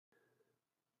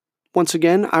Once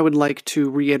again, I would like to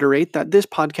reiterate that this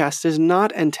podcast is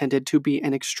not intended to be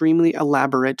an extremely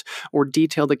elaborate or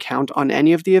detailed account on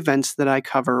any of the events that I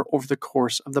cover over the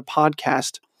course of the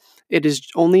podcast. It is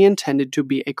only intended to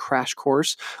be a crash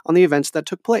course on the events that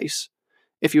took place.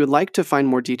 If you would like to find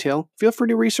more detail, feel free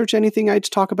to research anything I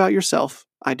talk about yourself.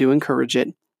 I do encourage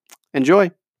it.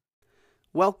 Enjoy!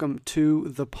 Welcome to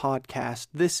the podcast.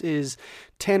 This is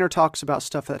Tanner Talks About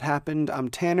Stuff That Happened. I'm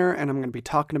Tanner, and I'm going to be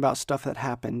talking about stuff that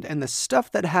happened. And the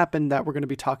stuff that happened that we're going to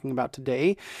be talking about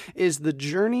today is the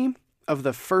journey of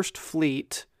the First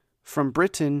Fleet from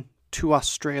Britain to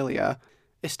Australia,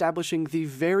 establishing the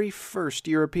very first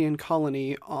European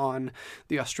colony on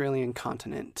the Australian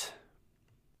continent.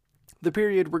 The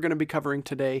period we're going to be covering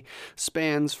today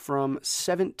spans from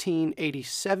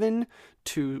 1787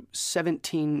 to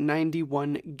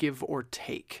 1791, give or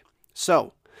take.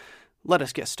 So, let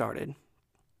us get started.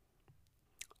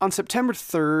 On September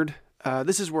 3rd,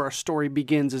 this is where our story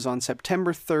begins, is on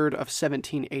September 3rd of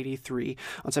 1783.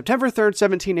 On September 3rd,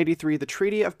 1783, the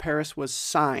Treaty of Paris was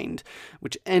signed,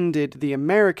 which ended the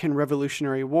American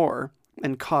Revolutionary War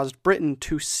and caused Britain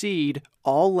to cede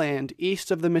all land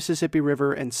east of the Mississippi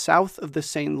River and south of the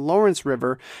St. Lawrence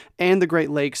River and the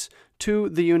Great Lakes to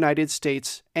the United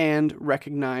States and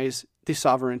recognize the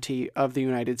sovereignty of the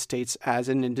United States as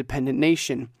an independent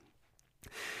nation.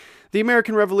 The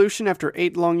American Revolution, after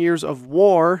 8 long years of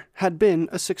war, had been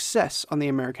a success on the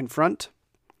American front.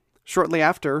 Shortly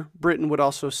after, Britain would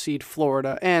also cede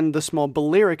Florida and the small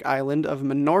Balearic island of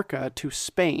Minorca to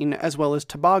Spain, as well as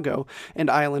Tobago, an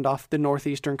island off the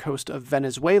northeastern coast of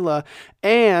Venezuela,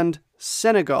 and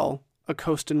Senegal, a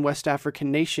coast and West African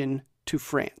nation, to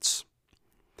France.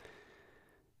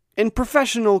 In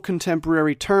professional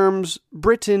contemporary terms,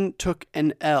 Britain took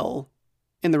an L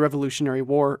in the Revolutionary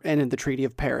War and in the Treaty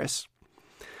of Paris.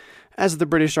 As the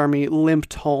British Army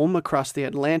limped home across the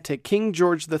Atlantic, King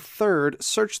George III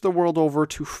searched the world over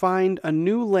to find a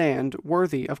new land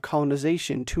worthy of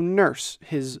colonization to nurse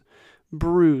his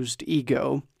bruised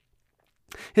ego.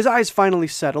 His eyes finally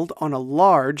settled on a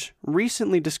large,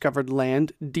 recently discovered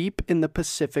land deep in the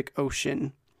Pacific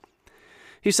Ocean.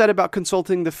 He set about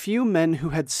consulting the few men who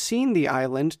had seen the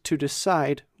island to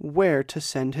decide where to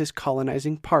send his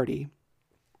colonizing party.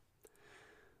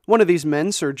 One of these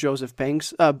men, Sir Joseph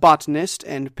Banks, a botanist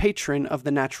and patron of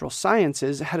the natural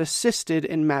sciences, had assisted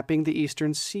in mapping the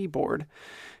eastern seaboard.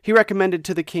 He recommended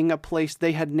to the king a place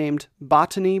they had named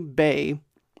Botany Bay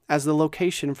as the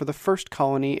location for the first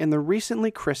colony in the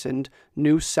recently christened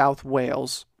New South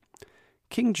Wales.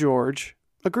 King George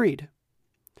agreed.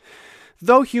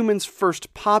 Though humans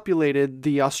first populated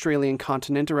the Australian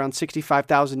continent around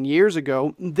 65,000 years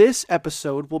ago, this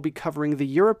episode will be covering the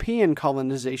European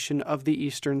colonization of the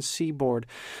eastern seaboard.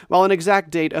 While an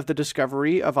exact date of the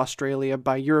discovery of Australia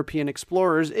by European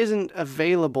explorers isn't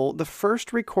available, the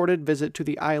first recorded visit to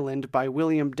the island by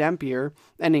William Dampier,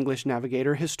 an English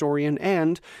navigator, historian,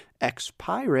 and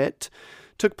ex-pirate,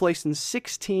 took place in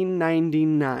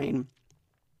 1699.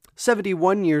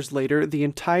 71 years later, the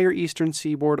entire eastern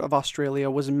seaboard of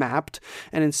Australia was mapped,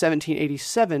 and in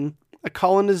 1787, a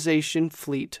colonization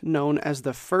fleet known as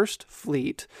the First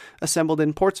Fleet assembled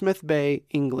in Portsmouth Bay,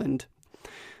 England.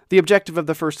 The objective of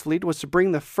the First Fleet was to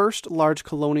bring the first large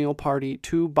colonial party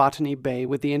to Botany Bay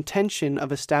with the intention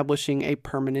of establishing a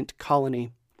permanent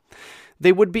colony.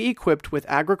 They would be equipped with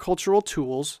agricultural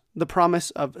tools, the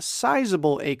promise of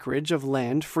sizable acreage of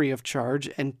land free of charge,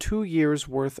 and 2 years'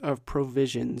 worth of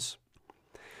provisions.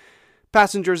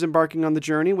 Passengers embarking on the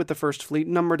journey with the First Fleet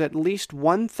numbered at least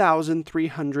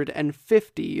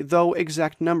 1,350, though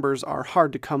exact numbers are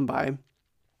hard to come by.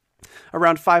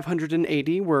 Around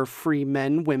 580 were free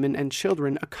men, women, and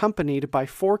children, accompanied by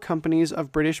 4 companies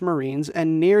of British Marines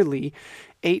and nearly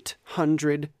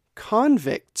 800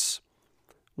 convicts,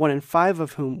 1 in 5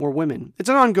 of whom were women. It's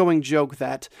an ongoing joke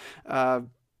that the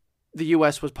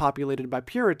U.S. was populated by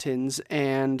Puritans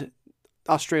and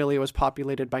Australia was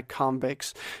populated by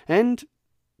convicts, and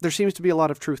there seems to be a lot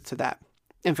of truth to that.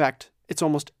 In fact, it's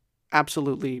almost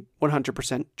absolutely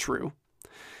 100% true.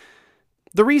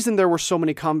 The reason there were so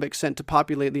many convicts sent to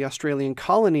populate the Australian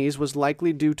colonies was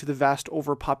likely due to the vast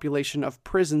overpopulation of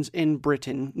prisons in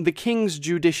Britain. The king's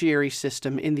judiciary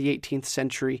system in the 18th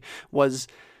century was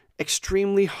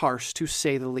extremely harsh, to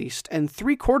say the least, and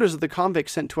 3/4 of the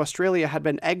convicts sent to Australia had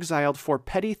been exiled for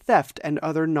petty theft and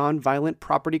other non-violent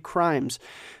property crimes,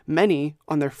 many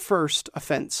on their first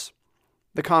offense.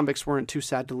 The convicts weren't too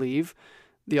sad to leave.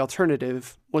 The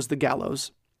alternative was the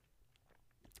gallows.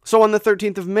 So on the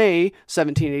 13th of May,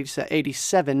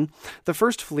 1787, the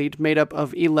First Fleet, made up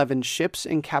of 11 ships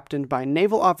and captained by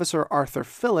naval officer Arthur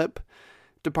Phillip,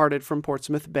 departed from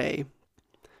Portsmouth Bay.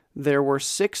 There were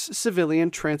 6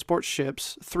 civilian transport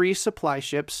ships, 3 supply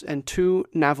ships, and 2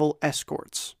 naval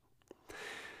escorts.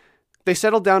 They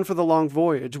settled down for the long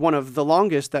voyage, one of the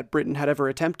longest that Britain had ever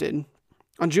attempted.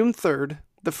 On June 3rd,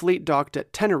 the fleet docked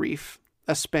at Tenerife,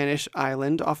 a Spanish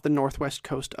island off the northwest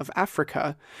coast of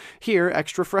Africa. Here,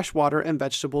 extra fresh water and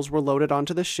vegetables were loaded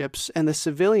onto the ships, and the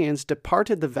civilians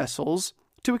departed the vessels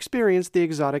to experience the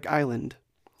exotic island.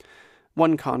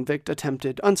 One convict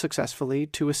attempted unsuccessfully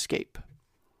to escape.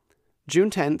 June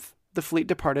 10th, the fleet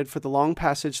departed for the long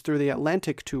passage through the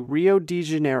Atlantic to Rio de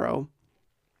Janeiro.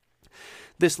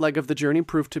 This leg of the journey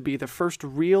proved to be the first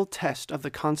real test of the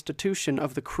constitution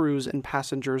of the crews and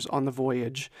passengers on the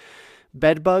voyage.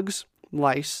 Bedbugs,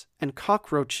 lice, and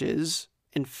cockroaches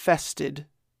infested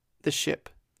the ship.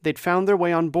 They'd found their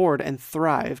way on board and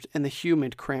thrived in the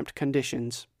humid, cramped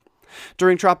conditions.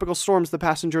 During tropical storms, the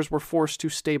passengers were forced to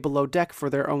stay below deck for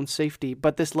their own safety,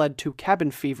 but this led to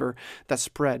cabin fever that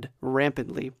spread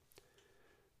rampantly.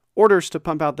 Orders to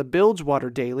pump out the bilge water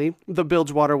daily — the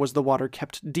bilge water was the water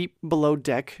kept deep below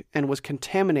deck and was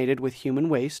contaminated with human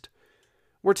waste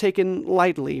 — were taken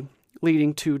lightly,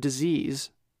 leading to disease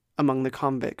among the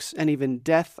convicts and even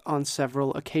death on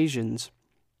several occasions.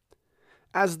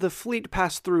 As the fleet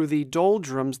passed through the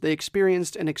doldrums, they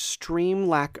experienced an extreme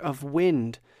lack of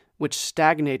wind, which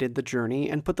stagnated the journey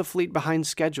and put the fleet behind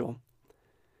schedule.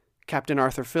 Captain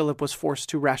Arthur Phillip was forced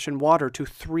to ration water to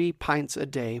 3 pints a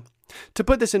day. To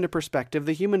put this into perspective,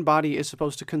 the human body is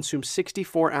supposed to consume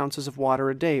 64 ounces of water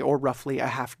a day, or roughly a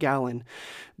half gallon.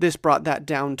 This brought that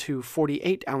down to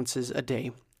 48 ounces a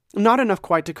day. Not enough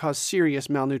quite to cause serious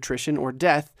malnutrition or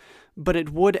death, but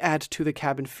it would add to the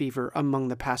cabin fever among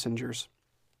the passengers.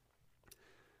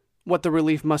 What the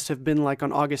relief must have been like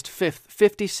on August 5th,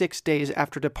 56 days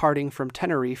after departing from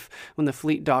Tenerife, when the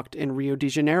fleet docked in Rio de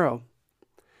Janeiro.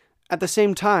 At the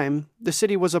same time, the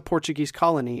city was a Portuguese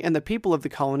colony, and the people of the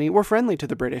colony were friendly to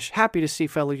the British, happy to see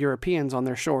fellow Europeans on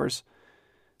their shores.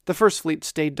 The First Fleet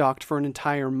stayed docked for an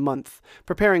entire month,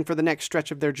 preparing for the next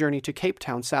stretch of their journey to Cape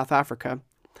Town, South Africa.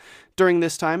 During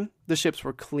this time, the ships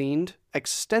were cleaned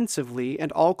extensively,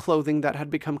 and all clothing that had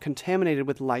become contaminated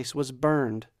with lice was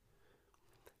burned.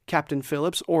 Captain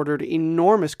Phillips ordered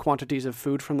enormous quantities of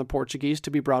food from the Portuguese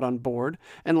to be brought on board,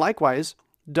 and likewise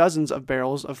dozens of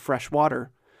barrels of fresh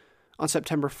water. On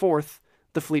September 4th,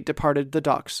 the fleet departed the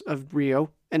docks of Rio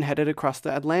and headed across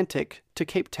the Atlantic to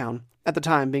Cape Town, at the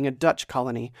time being a Dutch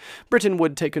colony. Britain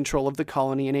would take control of the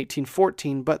colony in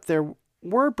 1814, but there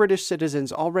were British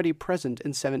citizens already present in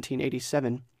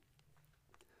 1787.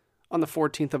 On the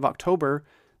 14th of October,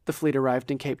 the fleet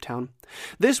arrived in Cape Town.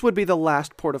 This would be the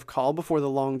last port of call before the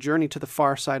long journey to the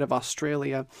far side of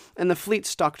Australia, and the fleet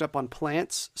stocked up on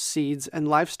plants, seeds, and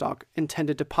livestock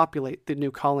intended to populate the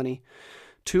new colony.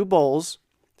 2 bulls,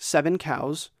 7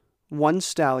 cows, 1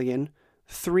 stallion,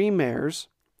 3 mares,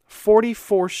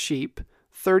 44 sheep,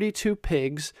 32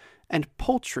 pigs, and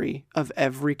poultry of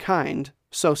every kind,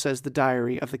 so says the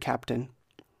diary of the captain.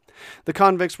 The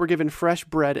convicts were given fresh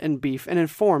bread and beef and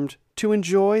informed to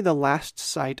enjoy the last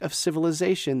sight of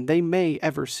civilization they may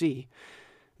ever see.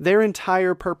 Their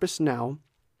entire purpose now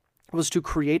was to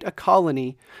create a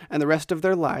colony, and the rest of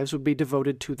their lives would be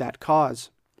devoted to that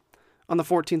cause. On the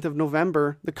 14th of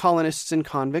November, the colonists and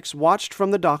convicts watched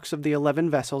from the docks of the 11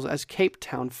 vessels as Cape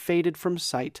Town faded from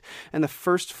sight, and the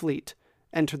First Fleet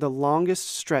entered the longest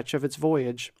stretch of its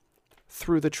voyage,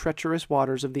 through the treacherous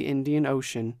waters of the Indian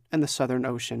Ocean and the Southern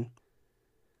Ocean.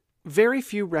 Very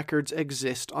few records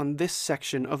exist on this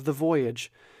section of the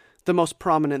voyage. The most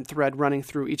prominent thread running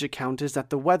through each account is that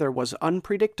the weather was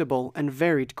unpredictable and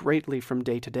varied greatly from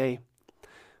day to day.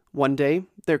 One day,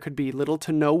 there could be little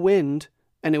to no wind,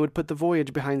 and it would put the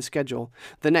voyage behind schedule.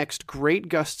 The next, great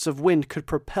gusts of wind could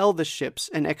propel the ships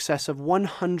in excess of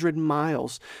 100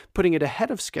 miles, putting it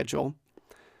ahead of schedule.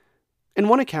 In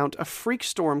one account, a freak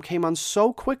storm came on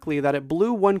so quickly that it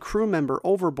blew one crew member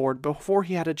overboard before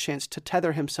he had a chance to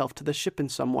tether himself to the ship in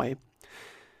some way.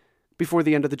 Before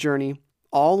the end of the journey,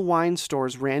 all wine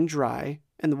stores ran dry,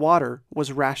 and the water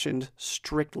was rationed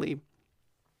strictly.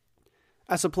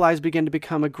 As supplies began to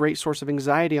become a great source of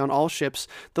anxiety on all ships,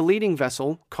 the leading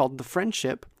vessel, called the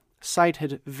Friendship,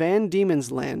 sighted Van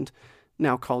Diemen's Land,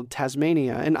 now called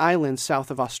Tasmania, an island south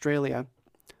of Australia,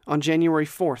 on January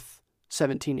 4th,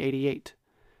 1788.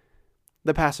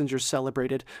 The passengers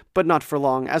celebrated, but not for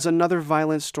long, as another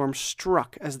violent storm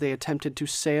struck as they attempted to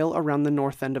sail around the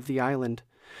north end of the island.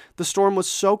 The storm was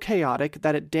so chaotic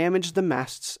that it damaged the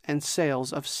masts and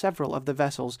sails of several of the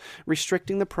vessels,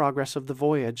 restricting the progress of the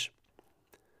voyage.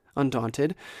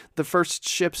 Undaunted, the first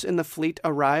ships in the fleet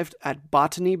arrived at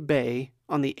Botany Bay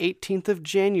on the 18th of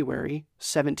January,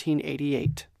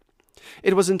 1788.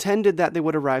 It was intended that they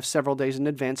would arrive several days in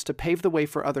advance to pave the way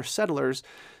for other settlers,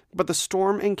 but the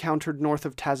storm encountered north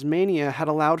of Tasmania had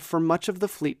allowed for much of the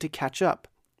fleet to catch up,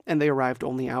 and they arrived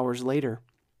only hours later.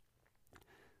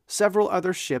 Several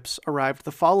other ships arrived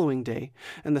the following day,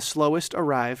 and the slowest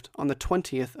arrived on the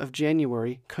 20th of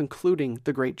January, concluding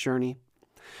the great journey.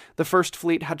 The first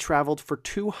fleet had traveled for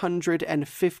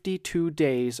 252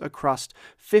 days across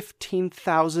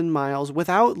 15,000 miles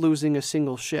without losing a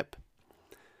single ship.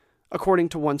 According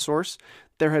to one source,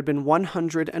 there had been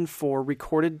 104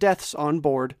 recorded deaths on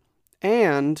board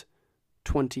and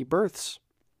 20 births.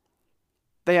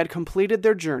 They had completed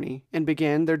their journey and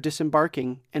began their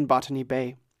disembarking in Botany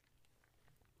Bay.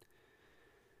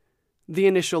 The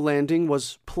initial landing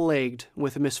was plagued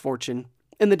with misfortune.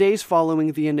 In the days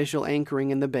following the initial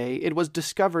anchoring in the bay, it was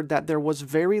discovered that there was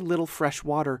very little fresh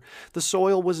water, the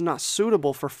soil was not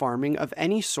suitable for farming of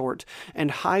any sort, and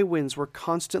high winds were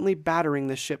constantly battering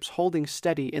the ships holding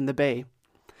steady in the bay.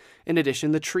 In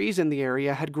addition, the trees in the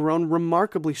area had grown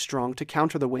remarkably strong to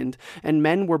counter the wind, and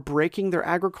men were breaking their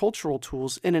agricultural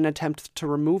tools in an attempt to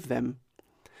remove them.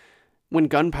 When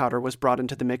gunpowder was brought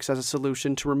into the mix as a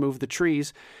solution to remove the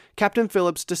trees, Captain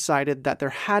Phillips decided that there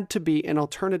had to be an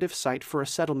alternative site for a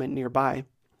settlement nearby.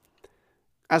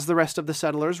 As the rest of the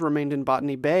settlers remained in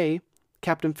Botany Bay,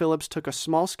 Captain Phillips took a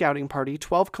small scouting party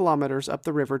 12 kilometers up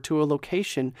the river to a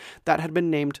location that had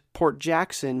been named Port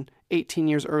Jackson 18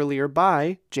 years earlier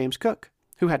by James Cook,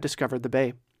 who had discovered the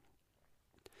bay.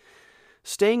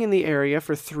 Staying in the area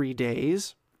for 3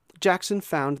 days, Jackson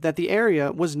found that the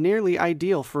area was nearly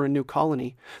ideal for a new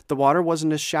colony. The water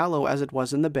wasn't as shallow as it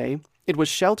was in the bay. It was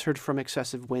sheltered from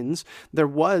excessive winds. There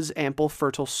was ample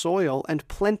fertile soil and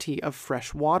plenty of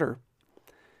fresh water.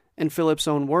 In Phillips'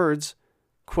 own words,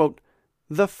 quote,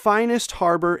 "The finest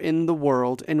harbor in the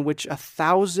world in which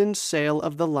 1,000 sail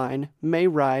of the line may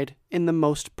ride in the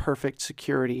most perfect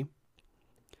security."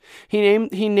 He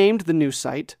named the new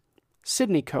site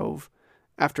Sydney Cove,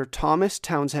 after Thomas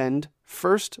Townshend,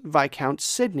 1st Viscount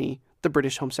Sydney, the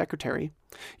British Home Secretary.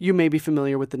 You may be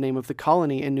familiar with the name of the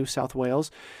colony in New South Wales,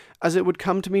 as it would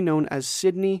come to be known as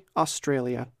Sydney,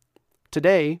 Australia.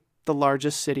 Today, the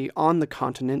largest city on the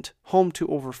continent, home to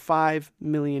over 5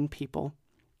 million people.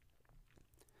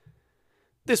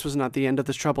 This was not the end of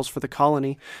the troubles for the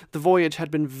colony. The voyage had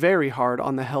been very hard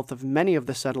on the health of many of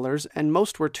the settlers, and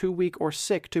most were too weak or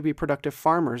sick to be productive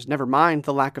farmers, never mind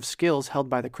the lack of skills held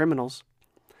by the criminals.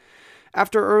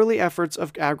 After early efforts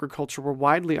of agriculture were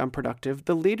widely unproductive,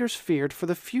 the leaders feared for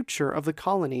the future of the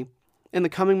colony. In the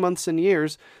coming months and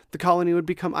years, the colony would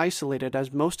become isolated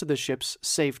as most of the ships,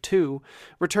 save 2,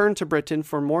 returned to Britain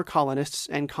for more colonists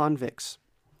and convicts.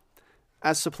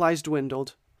 As supplies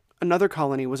dwindled, another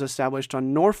colony was established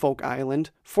on Norfolk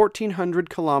Island, 1,400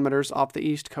 kilometers off the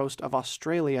east coast of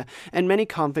Australia, and many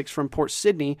convicts from Port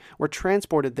Sydney were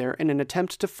transported there in an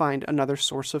attempt to find another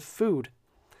source of food.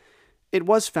 It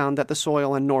was found that the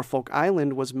soil on Norfolk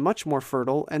Island was much more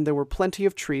fertile, and there were plenty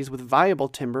of trees with viable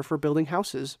timber for building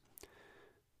houses.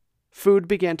 Food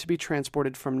began to be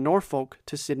transported from Norfolk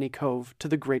to Sydney Cove, to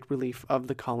the great relief of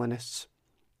the colonists.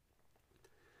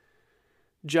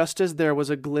 Just as there was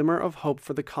a glimmer of hope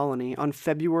for the colony, on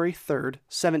February 3rd,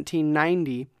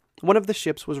 1790, one of the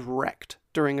ships was wrecked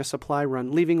during a supply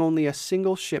run, leaving only a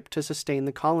single ship to sustain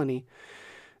the colony.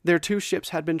 Their 2 ships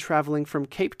had been traveling from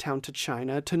Cape Town to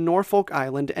China to Norfolk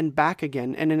Island and back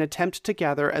again in an attempt to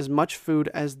gather as much food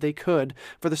as they could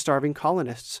for the starving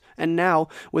colonists, and now,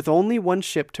 with only one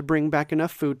ship to bring back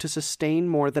enough food to sustain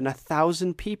more than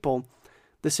 1,000 people,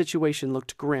 the situation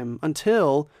looked grim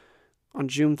until, on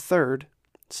June 3rd,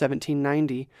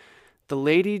 1790, the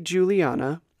Lady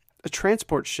Juliana, a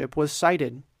transport ship, was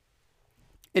sighted.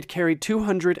 It carried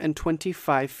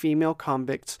 225 female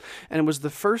convicts and was the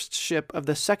first ship of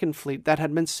the Second Fleet that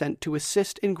had been sent to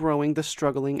assist in growing the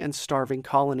struggling and starving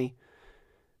colony.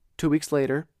 2 weeks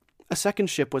later, a second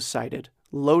ship was sighted,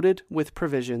 loaded with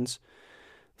provisions.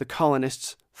 The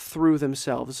colonists threw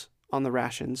themselves on the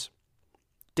rations.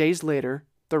 Days later,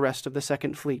 the rest of the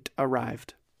Second Fleet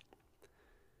arrived.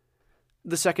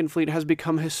 The Second Fleet has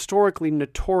become historically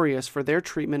notorious for their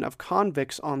treatment of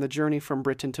convicts on the journey from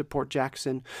Britain to Port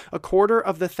Jackson.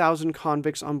 250,000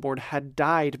 convicts on board had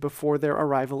died before their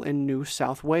arrival in New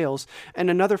South Wales, and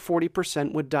another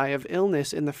 40% would die of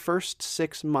illness in the first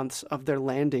 6 months of their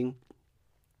landing.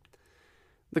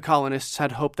 The colonists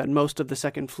had hoped that most of the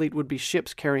Second Fleet would be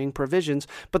ships carrying provisions,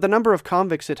 but the number of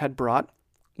convicts it had brought,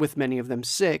 with many of them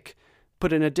sick,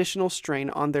 put an additional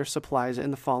strain on their supplies in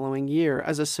the following year,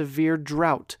 as a severe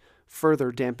drought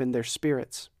further dampened their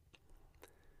spirits.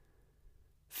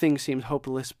 Things seemed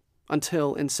hopeless until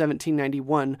in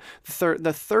 1791,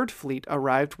 the Third Fleet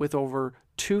arrived with over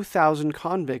 2,000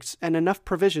 convicts and enough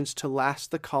provisions to last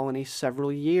the colony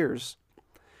several years.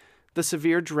 The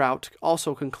severe drought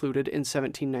also concluded in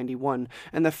 1791,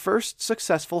 and the first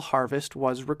successful harvest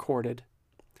was recorded.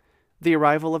 The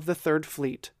arrival of the Third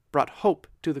Fleet brought hope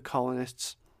to the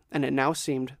colonists, and it now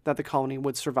seemed that the colony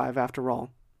would survive after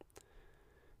all.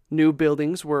 New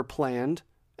buildings were planned,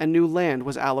 and new land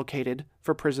was allocated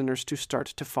for prisoners to start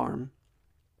to farm.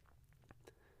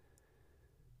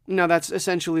 Now, that's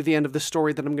essentially the end of the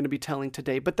story that I'm going to be telling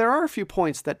today, but there are a few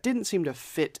points that didn't seem to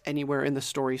fit anywhere in the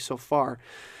story so far.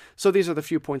 So these are the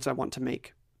few points I want to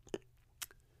make.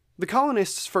 The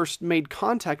colonists first made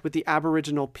contact with the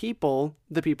Aboriginal people,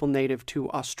 the people native to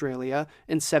Australia,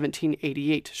 in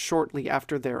 1788, shortly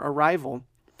after their arrival.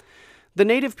 The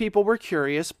native people were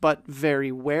curious, but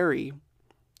very wary.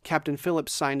 Captain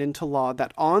Phillips signed into law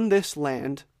that on this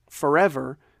land,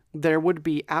 forever, there would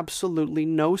be absolutely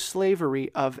no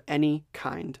slavery of any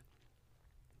kind.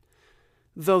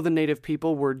 Though the native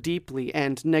people were deeply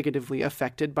and negatively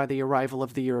affected by the arrival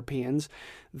of the Europeans,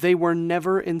 they were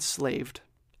never enslaved.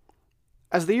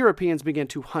 As the Europeans began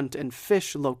to hunt and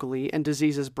fish locally and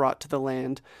diseases brought to the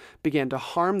land began to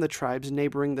harm the tribes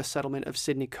neighboring the settlement of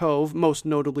Sydney Cove, most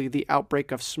notably the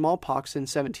outbreak of smallpox in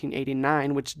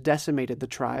 1789, which decimated the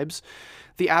tribes,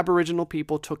 the Aboriginal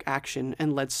people took action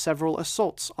and led several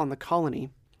assaults on the colony.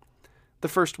 The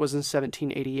first was in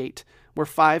 1788, where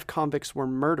 5 convicts were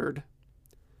murdered.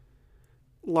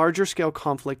 Larger-scale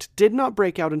conflict did not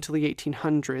break out until the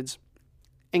 1800s,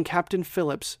 and Captain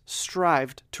Phillips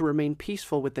strived to remain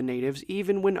peaceful with the natives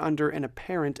even when under an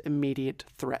apparent immediate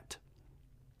threat.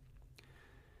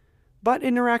 But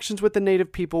interactions with the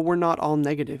native people were not all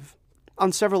negative.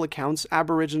 On several accounts,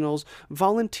 Aboriginals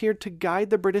volunteered to guide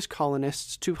the British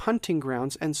colonists to hunting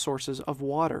grounds and sources of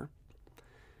water.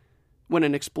 When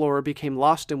an explorer became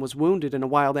lost and was wounded in a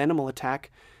wild animal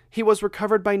attack, he was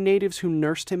recovered by natives who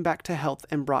nursed him back to health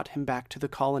and brought him back to the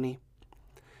colony.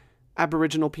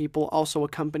 Aboriginal people also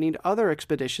accompanied other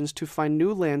expeditions to find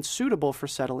new land suitable for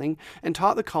settling and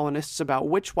taught the colonists about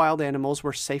which wild animals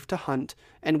were safe to hunt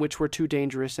and which were too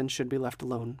dangerous and should be left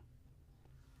alone.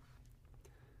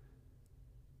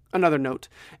 Another note,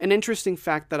 an interesting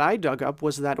fact that I dug up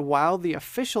was that while the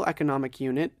official economic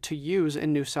unit to use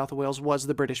in New South Wales was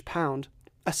the British pound,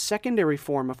 a secondary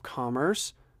form of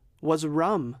commerce was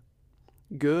rum.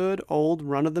 Good old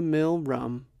run-of-the-mill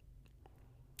rum.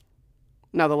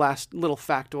 Now, the last little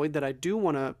factoid that I do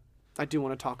want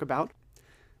to talk about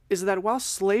is that while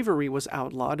slavery was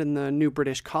outlawed in the new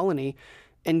British colony,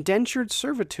 indentured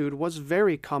servitude was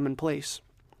very commonplace.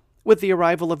 With the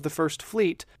arrival of the First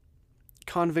Fleet,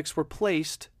 convicts were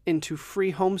placed into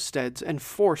free homesteads and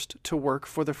forced to work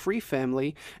for the free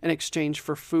family in exchange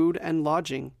for food and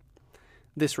lodging.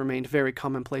 This remained very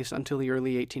commonplace until the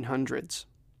early 1800s.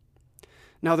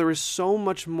 Now, there is so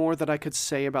much more that I could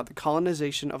say about the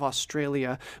colonization of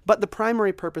Australia, but the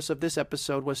primary purpose of this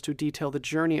episode was to detail the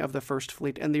journey of the First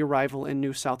Fleet and the arrival in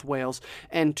New South Wales,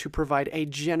 and to provide a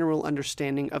general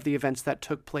understanding of the events that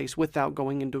took place without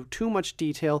going into too much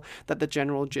detail that the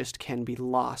general gist can be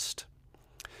lost.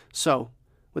 So,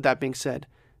 with that being said,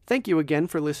 thank you again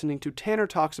for listening to Tanner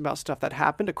Talks About Stuff That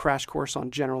Happened, a crash course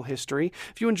on general history.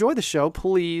 If you enjoy the show,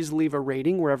 please leave a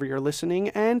rating wherever you're listening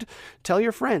and tell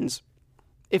your friends.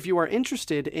 If you are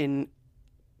interested in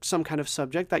some kind of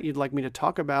subject that you'd like me to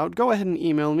talk about, go ahead and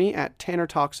email me at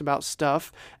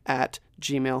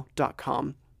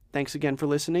tannertalksaboutstuff@gmail.com. Thanks again for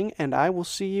listening, and I will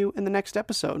see you in the next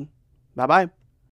episode. Bye-bye.